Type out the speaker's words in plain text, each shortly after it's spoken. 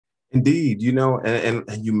Indeed,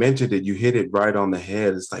 and you mentioned it, you hit it right on the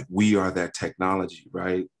head. It's like we are that technology,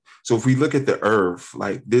 right? So if we look at the earth,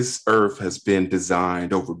 like this earth has been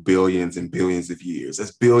designed over billions and billions of years.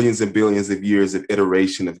 That's billions and billions of years of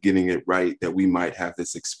iteration of getting it right that we might have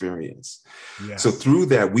this experience. So Yes. through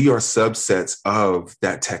that, we are subsets of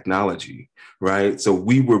that technology, right? So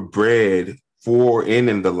we were bred for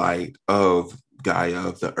in the light of Gaia,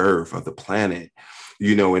 of the earth, of the planet,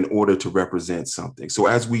 in order to represent something. So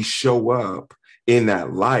as we show up in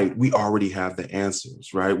that light, we already have the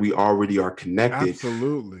answers, right? We already are connected.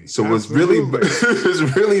 Absolutely. So it's really Absolutely.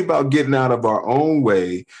 it's really about getting out of our own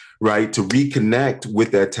way, right, to reconnect with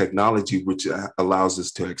that technology, which allows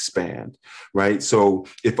us to expand, right? So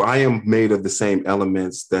if I am made of the same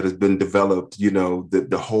elements that has been developed,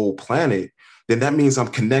 the whole planet, then that means I'm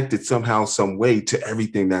connected somehow, some way to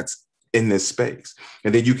everything that's in this space.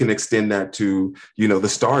 And then you can extend that to, the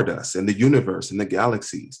stardust and the universe and the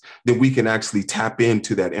galaxies. Then we can actually tap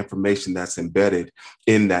into that information that's embedded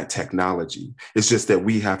in that technology. It's just that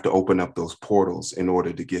we have to open up those portals in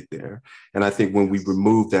order to get there. And I think when we Yes.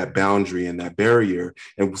 remove that boundary and that barrier,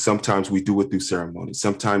 and sometimes we do it through ceremonies,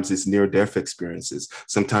 sometimes it's near death experiences,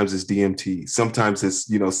 sometimes it's DMT, sometimes it's,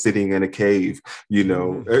 sitting in a cave,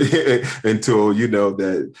 Hmm. until,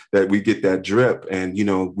 that we get that drip and,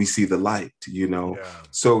 we see the light. Yeah.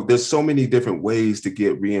 So there's so many different ways to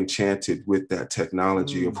get re-enchanted with that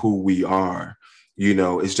technology of Mm. who we are.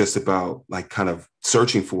 It's just about like kind of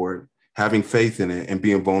searching for it, having faith in it, and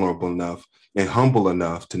being vulnerable enough and humble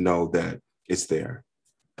enough to know that it's there.